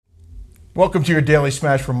Welcome to your Daily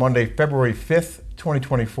Smash for Monday, February 5th,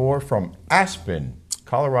 2024 from Aspen,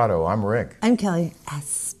 Colorado. I'm Rick. I'm Kelly.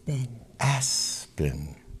 Aspen.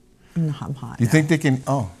 Aspen. I'm hot. Do you think they can,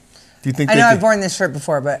 do you think I they know can, I've worn this shirt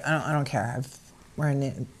before, but I don't care. I've worn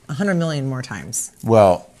it 100 million more times.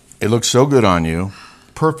 Well, it looks so good on you.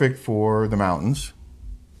 Perfect for the mountains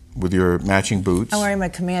with your matching boots. I'm wearing my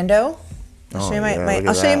commando. I'll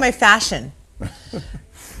show you my fashion.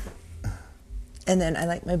 And then I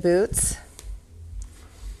like my boots.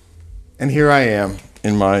 And here I am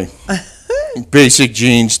in my basic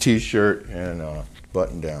jeans, t-shirt, and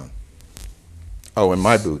button down. Oh, and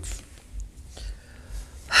my boots.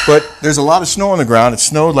 But there's a lot of snow on the ground. It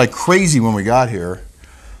snowed like crazy when we got here.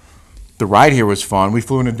 The ride here was fun. We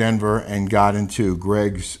flew into Denver and got into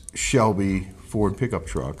Greg's Shelby Ford pickup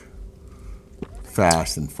truck.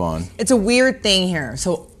 Fast and fun. It's a weird thing here.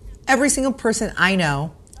 So every single person I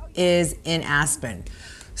know is in Aspen.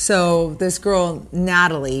 So this girl,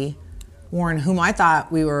 Natalie Warren, whom I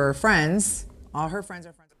thought we were friends, all her friends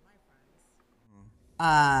are friends with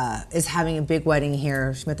my friends, is having a big wedding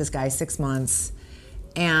here. She met this guy 6 months.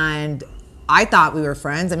 And I thought we were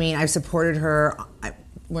friends. I mean, I've supported her. I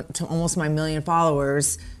went to almost my 1 million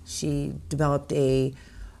followers. She developed a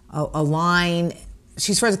line.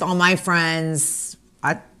 She's friends with all my friends.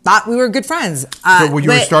 I thought we were good friends. So what you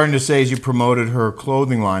were starting to say is you promoted her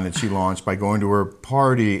clothing line that she launched by going to her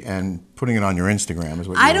party and putting it on your Instagram. Is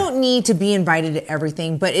what I don't need to be invited to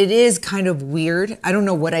everything, but it is kind of weird. I don't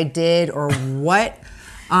know what I did or what.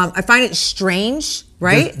 I find it strange,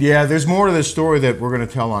 right? There's more to this story that we're going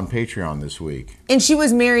to tell on Patreon this week. And she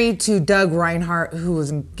was married to Doug Reinhardt, who was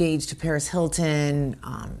engaged to Paris Hilton.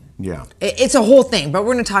 It's a whole thing, but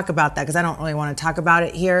we're going to talk about that because I don't really want to talk about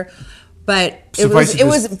it here. But it's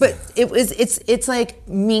like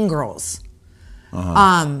Mean Girls.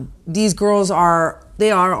 These girls are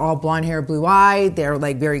all blonde hair, blue eyed. They're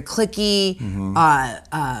like very cliquey. Mm-hmm.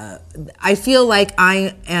 I feel like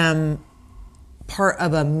I am part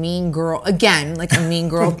of a mean girl again, like a mean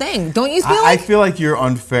girl thing. Don't you feel like? I feel like you're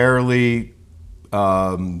unfairly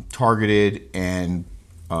targeted and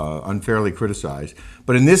unfairly criticized.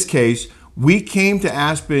 But in this case, we came to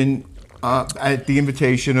Aspen at the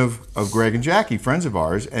invitation of Greg and Jackie, friends of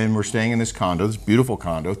ours, and we're staying in this condo, this beautiful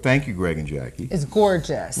condo. Thank you, Greg and Jackie. It's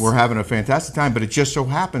gorgeous. We're having a fantastic time, but it just so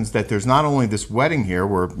happens that there's not only this wedding here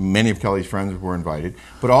where many of Kelly's friends were invited,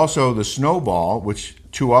 but also the Snowball, which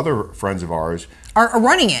 2 other friends of ours are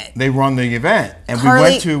running it. They run the event. And Carly, we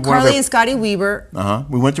went to Carly and Scotty Weber.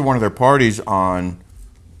 We went to one of their parties on,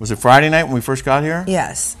 was it Friday night when we first got here?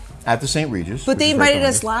 Yes. At the St. Regis. But they invited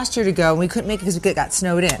us last year to go, and we couldn't make it because we got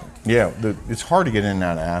snowed in. Yeah, it's hard to get in and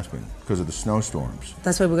out of Aspen because of the snowstorms.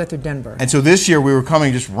 That's why we go through Denver. And so this year we were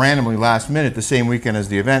coming just randomly last minute, the same weekend as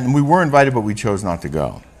the event, and we were invited, but we chose not to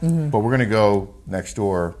go. Mm-hmm. But we're going to go next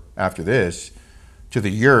door after this to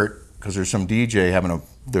the Yurt because there's some DJ having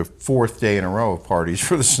the 4th day in a row of parties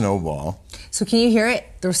for the Snowball. So can you hear it?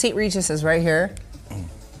 The St. Regis is right here, and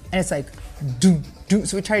it's like, doom, doom.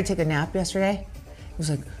 So we tried to take a nap yesterday. It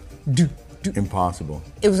was like, do. Impossible.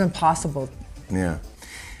 It was impossible. Yeah.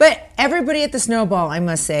 But everybody at the Snowball, I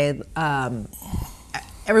must say,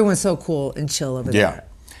 everyone's so cool and chill over there.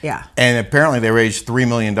 Yeah. And apparently they raised $3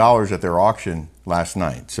 million at their auction last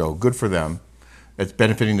night. So good for them. It's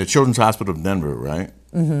benefiting the Children's Hospital of Denver, right?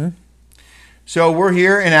 Mm-hmm. So we're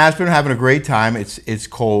here in Aspen having a great time. It's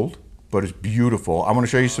cold, but it's beautiful. I want to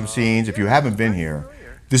show you some scenes. If you haven't been here,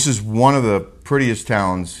 this is one of the prettiest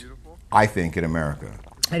towns, I think, in America.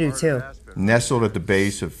 I do too. Nestled at the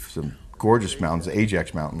base of some gorgeous mountains,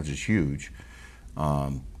 Ajax Mountain, which is huge.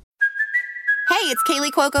 Hey, it's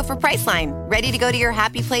Kaylee Cuoco for Priceline. Ready to go to your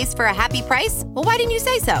happy place for a happy price? Well, why didn't you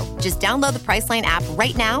say so? Just download the Priceline app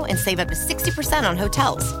right now and save up to 60% on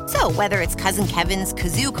hotels. So whether it's Cousin Kevin's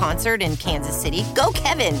Kazoo Concert in Kansas City, go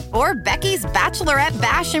Kevin, or Becky's Bachelorette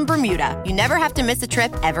Bash in Bermuda, you never have to miss a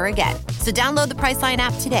trip ever again. So download the Priceline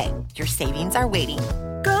app today. Your savings are waiting.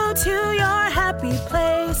 Go to your happy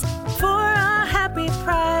place for a happy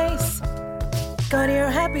price. Go to your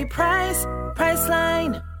happy price,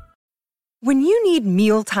 Priceline. When you need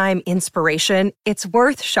mealtime inspiration, it's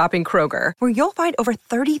worth shopping Kroger, where you'll find over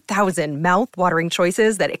 30,000 mouth-watering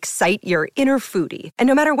choices that excite your inner foodie. And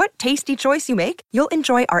no matter what tasty choice you make, you'll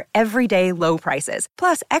enjoy our everyday low prices,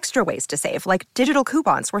 plus extra ways to save, like digital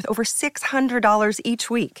coupons worth over $600 each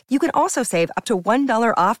week. You can also save up to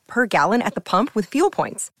 $1 off per gallon at the pump with fuel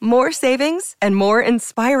points. More savings and more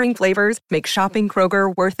inspiring flavors make shopping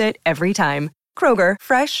Kroger worth it every time. Kroger,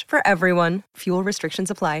 fresh for everyone. Fuel restrictions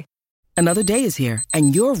apply. Another day is here,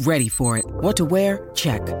 and you're ready for it. What to wear?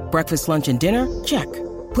 Check. Breakfast, lunch, and dinner? Check.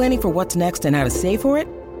 Planning for what's next and how to save for it?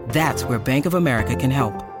 That's where Bank of America can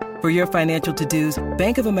help. For your financial to-dos,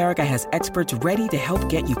 Bank of America has experts ready to help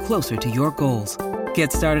get you closer to your goals.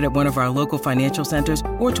 Get started at one of our local financial centers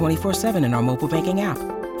or 24/7 in our mobile banking app.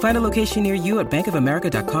 Find a location near you at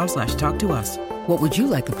bankofamerica.com/talktous. What would you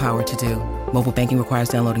like the power to do? Mobile banking requires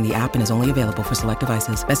downloading the app and is only available for select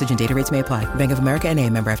devices. Message and data rates may apply. Bank of America N.A.,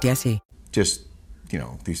 member FDIC. Just,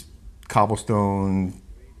 these cobblestone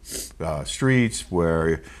streets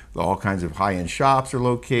where all kinds of high-end shops are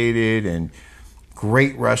located and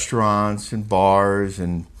great restaurants and bars,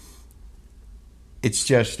 and it's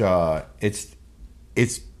just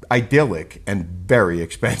it's idyllic and very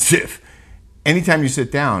expensive. Anytime you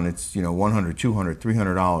sit down, it's $100, $200,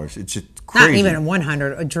 $300. It's just crazy. Not even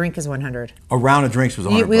 100. A drink is 100. A round of drinks was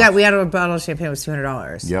 $100. We had a bottle of champagne. It was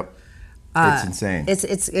 $200. Yep, it's insane.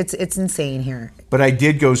 It's insane here. But I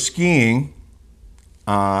did go skiing.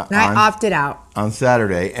 I opted out on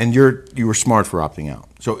Saturday, and you were smart for opting out.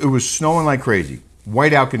 So it was snowing like crazy,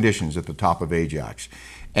 whiteout conditions at the top of Ajax,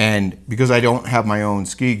 and because I don't have my own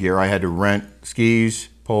ski gear, I had to rent skis,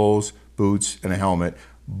 poles, boots, and a helmet.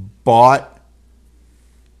 Bought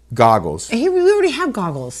goggles. We already have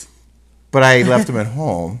goggles. But I left them at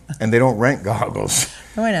home, and they don't rent goggles.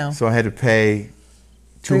 Oh, I know. So I had to pay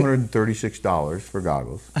 $236 for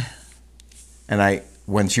goggles. And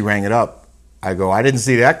when she rang it up, I go, I didn't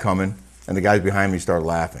see that coming. And the guys behind me started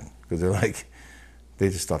laughing because they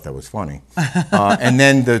just thought that was funny. And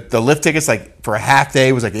then the lift tickets, for a half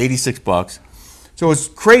day, was $86. So it was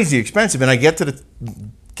crazy expensive. And I get to the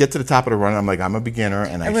top of the run. I'm like, I'm a beginner,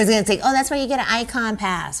 and everyone's gonna say, "Oh, that's why you get an icon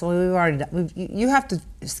pass." Well, we've already done. You have to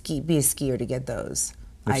be a skier to get those.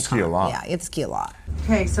 You have to ski a lot. Yeah, you have to ski a lot.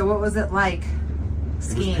 Okay, so what was it like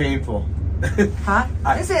skiing? It was painful. Huh?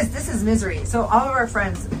 This is misery. So all of our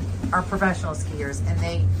friends are professional skiers, and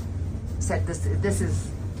they said this is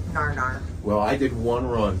nar. Well, I did one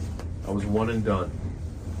run. I was one and done,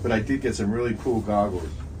 but I did get some really cool goggles.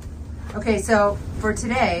 Okay, so for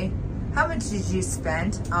today, how much did you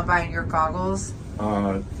spend on buying your goggles?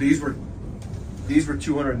 These were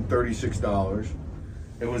 $236.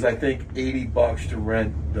 It was, I think, $80 to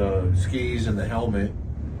rent the skis and the helmet,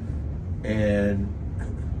 and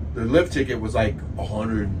the lift ticket was like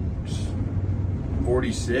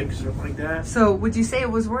 $146, something like that. So would you say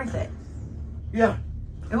it was worth it? Yeah.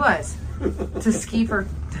 It was. To ski for...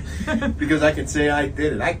 Because I can say I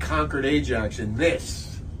did it. I conquered Ajax in this.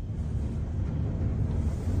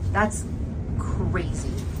 That's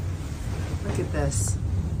crazy. Look at this.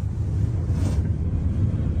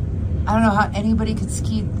 I don't know how anybody could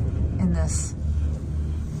ski in this.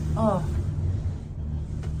 Oh.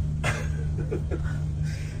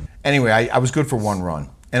 Anyway, I was good for one run.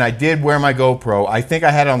 And I did wear my GoPro. I think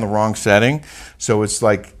I had it on the wrong setting. So it's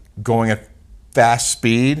like going at fast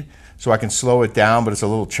speed. So I can slow it down, but it's a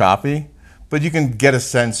little choppy. But you can get a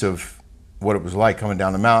sense of what it was like coming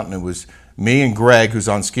down the mountain. It was me and Greg, who's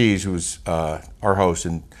on skis, who's our host,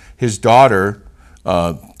 and his daughter,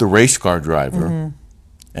 the race car driver,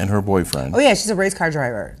 and her boyfriend. Oh yeah, she's a race car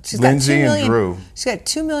driver. She's Lindsay got 2 million, and Drew. She's got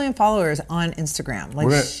 2 million followers on Instagram.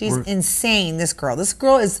 She's insane. This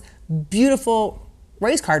girl is beautiful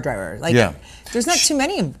race car driver. There's not too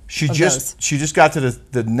many of those. She just got to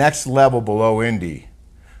the next level below Indy,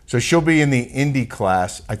 so she'll be in the Indy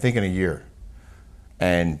class, I think, in a year,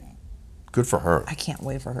 and good for her. I can't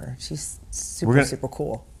wait for her. She's super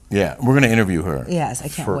cool. Yeah, we're going to interview her. Yes, I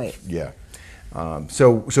can't wait. Yeah.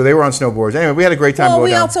 So they were on snowboards. Anyway, we had a great time. Well,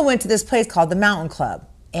 we also went to this place called the Mountain Club,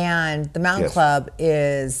 and the Mountain Club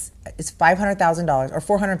it's $500,000 or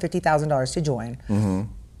 $450,000 to join. Mm-hmm.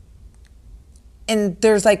 And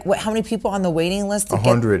there's how many people on the waiting list?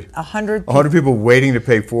 100. 100 people waiting to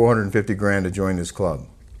pay $450,000 to join this club.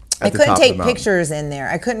 I couldn't take pictures in there.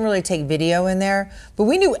 I couldn't really take video in there, but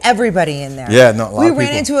we knew everybody in there. Yeah, no, a lot of people. We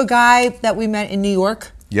ran into a guy that we met in New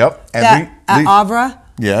York. Yep. At Avra.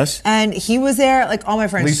 Yes. And he was there, all my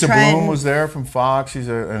friends. Lisa Bloom was there from Fox. She's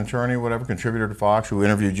an attorney, whatever, contributor to Fox, who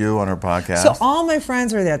interviewed you on her podcast. So all my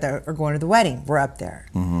friends were there that are going to the wedding. We're up there.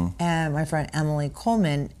 Mm-hmm. And my friend Emily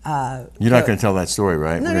Coleman. You're not going to tell that story,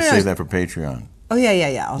 right? We're going to save that for Patreon. Oh,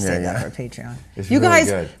 yeah. I'll save that for Patreon. It's really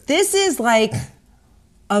guys, good. This is like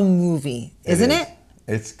a movie, isn't it?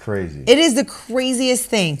 It's crazy. It is the craziest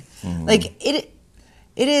thing. Mm-hmm. It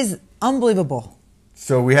is unbelievable.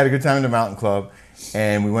 So we had a good time in the Mountain Club,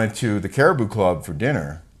 and we went to the Caribou Club for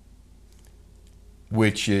dinner,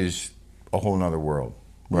 which is a whole nother world,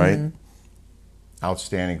 right? Mm-hmm.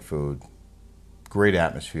 Outstanding food, great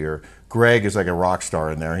atmosphere. Greg is like a rock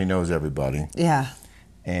star in there. He knows everybody. Yeah.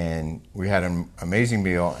 And we had an amazing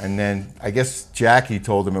meal, and then I guess Jackie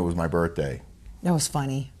told him it was my birthday. That was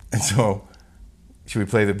funny. And so Should we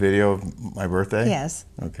play the video of my birthday? Yes.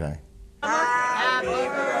 Okay. Happy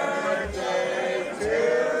birthday to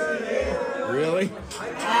you. Really?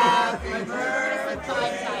 Happy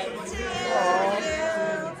birthday to you.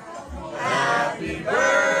 Happy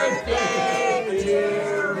birthday to you.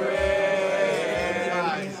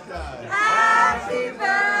 Happy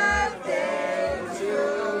birthday to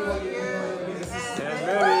you. And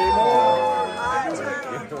many more.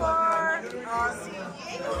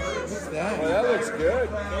 Well, that looks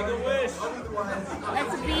good. Make a wish.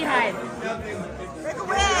 That's a beehive. Make a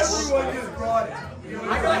wish. Everyone just brought it.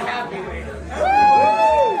 I got happy later.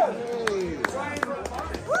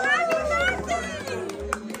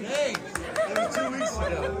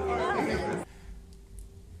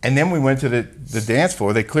 And then we went to the dance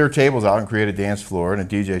floor. They clear tables out and create a dance floor, and a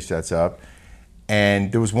DJ sets up.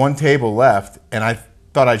 And there was one table left, and I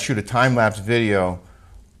thought I'd shoot a time-lapse video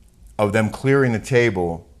of them clearing the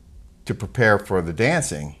table to prepare for the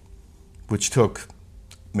dancing, which took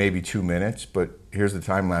maybe 2 minutes, but here's the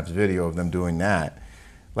time-lapse video of them doing that,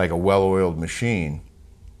 like a well-oiled machine.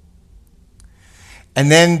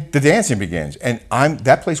 And then the dancing begins, and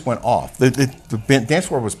that place went off. The dance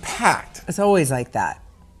floor was packed. It's always like that.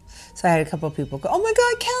 So I had a couple of people go, "Oh my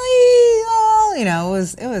God, Kelly!" Oh, you know,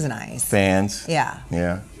 it was nice. Fans. Yeah.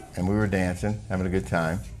 Yeah, and we were dancing, having a good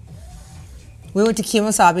time. We went to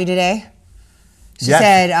Kimosabi today. She Yes.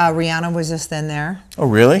 said Rihanna was just in there. Oh,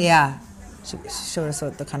 really? Yeah. She showed us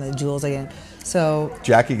what the kind of jewels again. So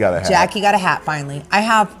Jackie got a hat. Jackie got a hat finally. I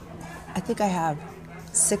think I have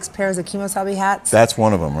 6 pairs of Kimosabi hats. That's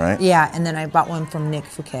one of them, right? Yeah, and then I bought one from Nick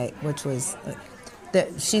Fouquet, which was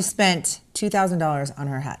she spent $2,000 on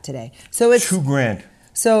her hat today. So it's $2,000.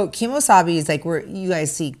 So Kimosabi is like where you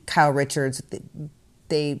guys see Kyle Richards.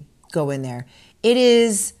 They go in there. It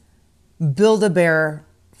is Build-A-Bear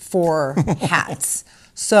for hats.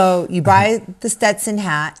 So you buy the Stetson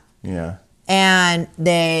hat. Yeah. And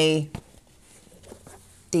they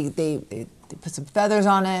put some feathers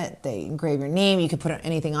on it. They engrave your name. You can put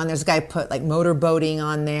anything on there. This guy put like motor boating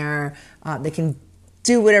on there. They can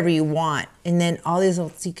do whatever you want. And then all these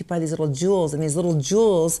so you could buy these little jewels, and these little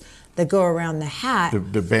jewels that go around the hat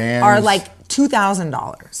the bands are like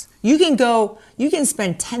 $2,000. You can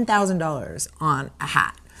spend $10,000 on a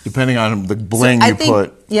hat. Depending on the bling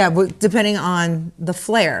put. Yeah, but depending on the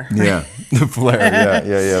flair. Yeah, the flair. Yeah,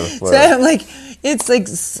 the So flair. I'm like,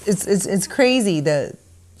 it's crazy.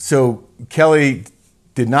 So Kelly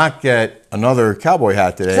did not get another cowboy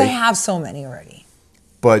hat today. 'Cause I have so many already.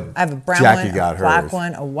 But I have a brown Jackie one, got a black hers.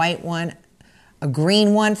 one, a white one, a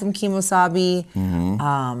green one from Kimosabi.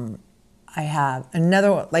 Mm-hmm. I have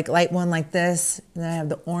another light one like this, and then I have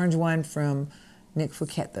the orange one from Nick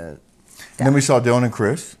Fouquet. And then we saw Dylan and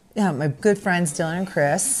Chris. Yeah, my good friends Dylan and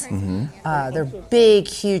Chris. Mm-hmm. They're big,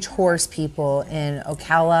 huge horse people in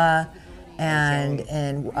Ocala and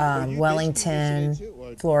in Wellington,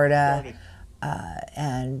 Florida.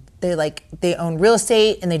 And they own real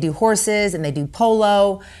estate, and they do horses, and they do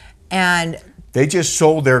polo, and They just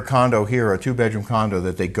sold their condo here, a 2-bedroom condo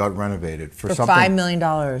that they gut renovated for something. $5 million.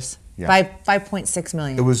 Yeah. 5.6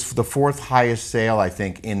 million. It was the 4th highest sale, I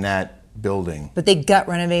think, in that building. But they gut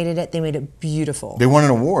renovated it. They made it beautiful. They won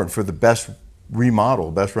an award for the best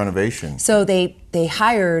remodel, best renovation. So they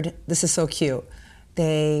hired, this is so cute,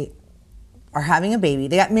 they are having a baby.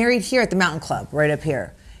 They got married here at the Mountain Club, right up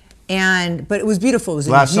here. But it was beautiful. It was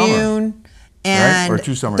Last in summer, June. right? And Or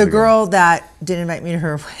 2 summers the ago. girl that did invite me to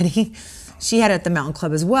her wedding, she had it at the Mountain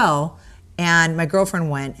Club as well. And my girlfriend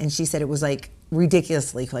went, and she said it was like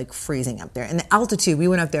ridiculously like freezing up there. And the altitude, we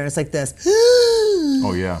went up there and it's like this.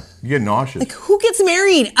 Oh yeah, you get nauseous. Like, who gets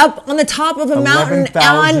married up on the top of a mountain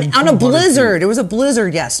on a 11,200 blizzard? feet. It was a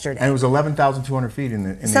blizzard yesterday. And it was 11,200 feet in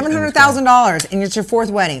the $700,000, and it's your 4th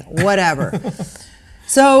wedding. Whatever.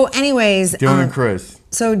 So, anyways, Dylan and Chris.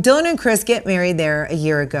 So Dylan and Chris get married there a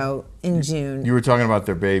year ago in June, You were talking about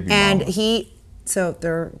their baby. and mama. so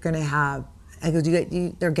they're gonna have. I go,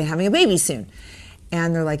 they're having a baby soon,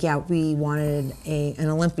 and they're like, yeah, we wanted an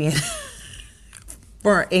Olympian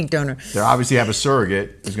for our egg donor. They obviously have a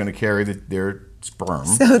surrogate who's going to carry their sperm.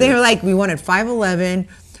 So they were like, we wanted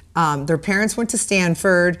 5'11". Their parents went to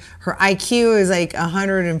Stanford. Her IQ is like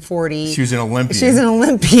 140. She was an Olympian. She's an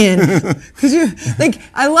Olympian. Could you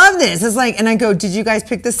I love this. It's like, and I go, did you guys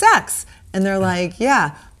pick the sex? And they're like,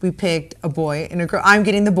 yeah, we picked a boy and a girl. I'm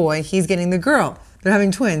getting the boy. He's getting the girl. They're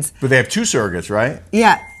having twins. But they have 2 surrogates, right?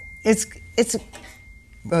 Yeah, it's.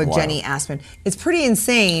 Oh, Wow. Jenny Assspen. It's pretty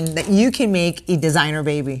insane that you can make a designer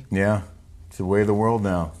baby. Yeah. It's the way of the world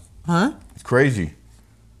now. Huh? It's crazy.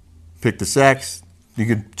 Pick the sex. You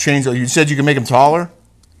could change. You said you could make them taller?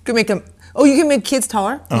 Could make them. Oh, you can make kids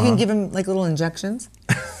taller? You can give them like little injections?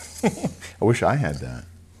 I wish I had that.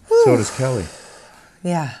 So does Kelly.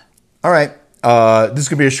 Yeah. All right. This is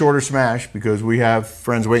going to be a shorter smash because we have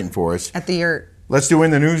friends waiting for us. At the yurt. Let's do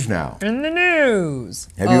In the News now. In the news.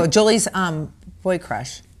 Have you- Jolie's boy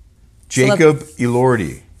crush. Jacob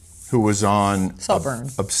Elordi, who was on Saltburn.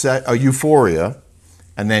 Euphoria,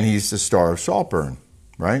 and then he's the star of Saltburn,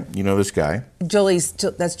 right? You know this guy.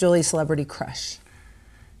 That's Jolie's celebrity crush.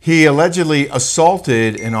 He allegedly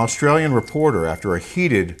assaulted an Australian reporter after a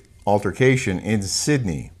heated altercation in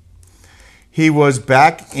Sydney. He's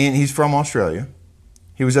from Australia.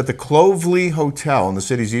 He was at the Clovelly Hotel in the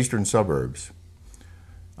city's eastern suburbs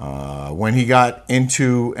when he got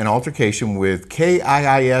into an altercation with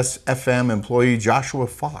KIIS FM employee Joshua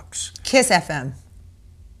Fox. Kiss FM.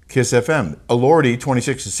 Kiss FM. Elordi,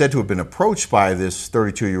 26, is said to have been approached by this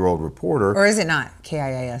 32-year-old reporter. Or is it not?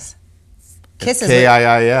 KIIS. Kiss is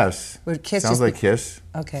KIIS. Would Kiss Sounds just like be- Kiss.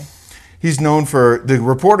 Okay. The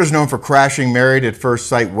reporter's known for crashing married at first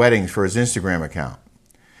sight weddings for his Instagram account.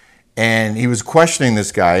 And he was questioning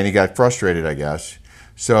this guy and he got frustrated, I guess.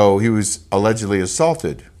 So he was allegedly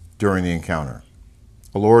assaulted during the encounter.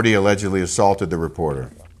 Elordi allegedly assaulted the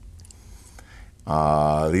reporter.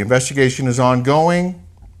 The investigation is ongoing.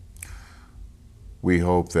 We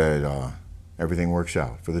hope that everything works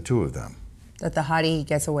out for the two of them. That the hottie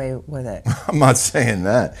gets away with it. I'm not saying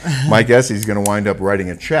that. My guess he's going to wind up writing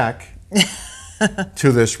a check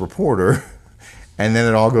to this reporter, and then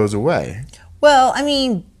it all goes away. Well, I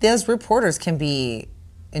mean, those reporters can be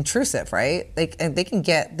intrusive, right? They can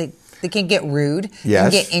get rude.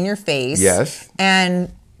 Yes. They can get in your face. Yes.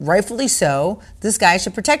 And rightfully so. This guy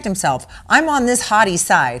should protect himself. I'm on this hottie's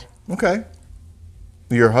side. Okay.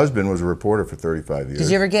 Your husband was a reporter for 35 years. Did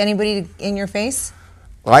you ever get anybody in your face?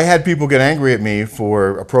 I had people get angry at me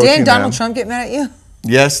for approaching Didn't Donald them. Trump get mad at you?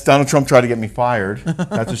 Yes, Donald Trump tried to get me fired.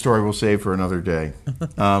 That's a story we'll save for another day.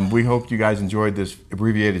 We hope you guys enjoyed this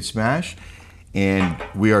abbreviated smash. And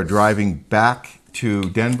we are driving back to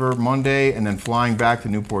Denver Monday and then flying back to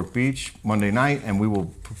Newport Beach Monday night. And we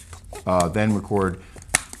will then record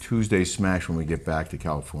Tuesday's smash when we get back to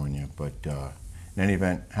California. But in any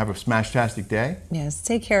event, have a smash-tastic day. Yes.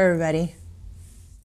 Take care, everybody.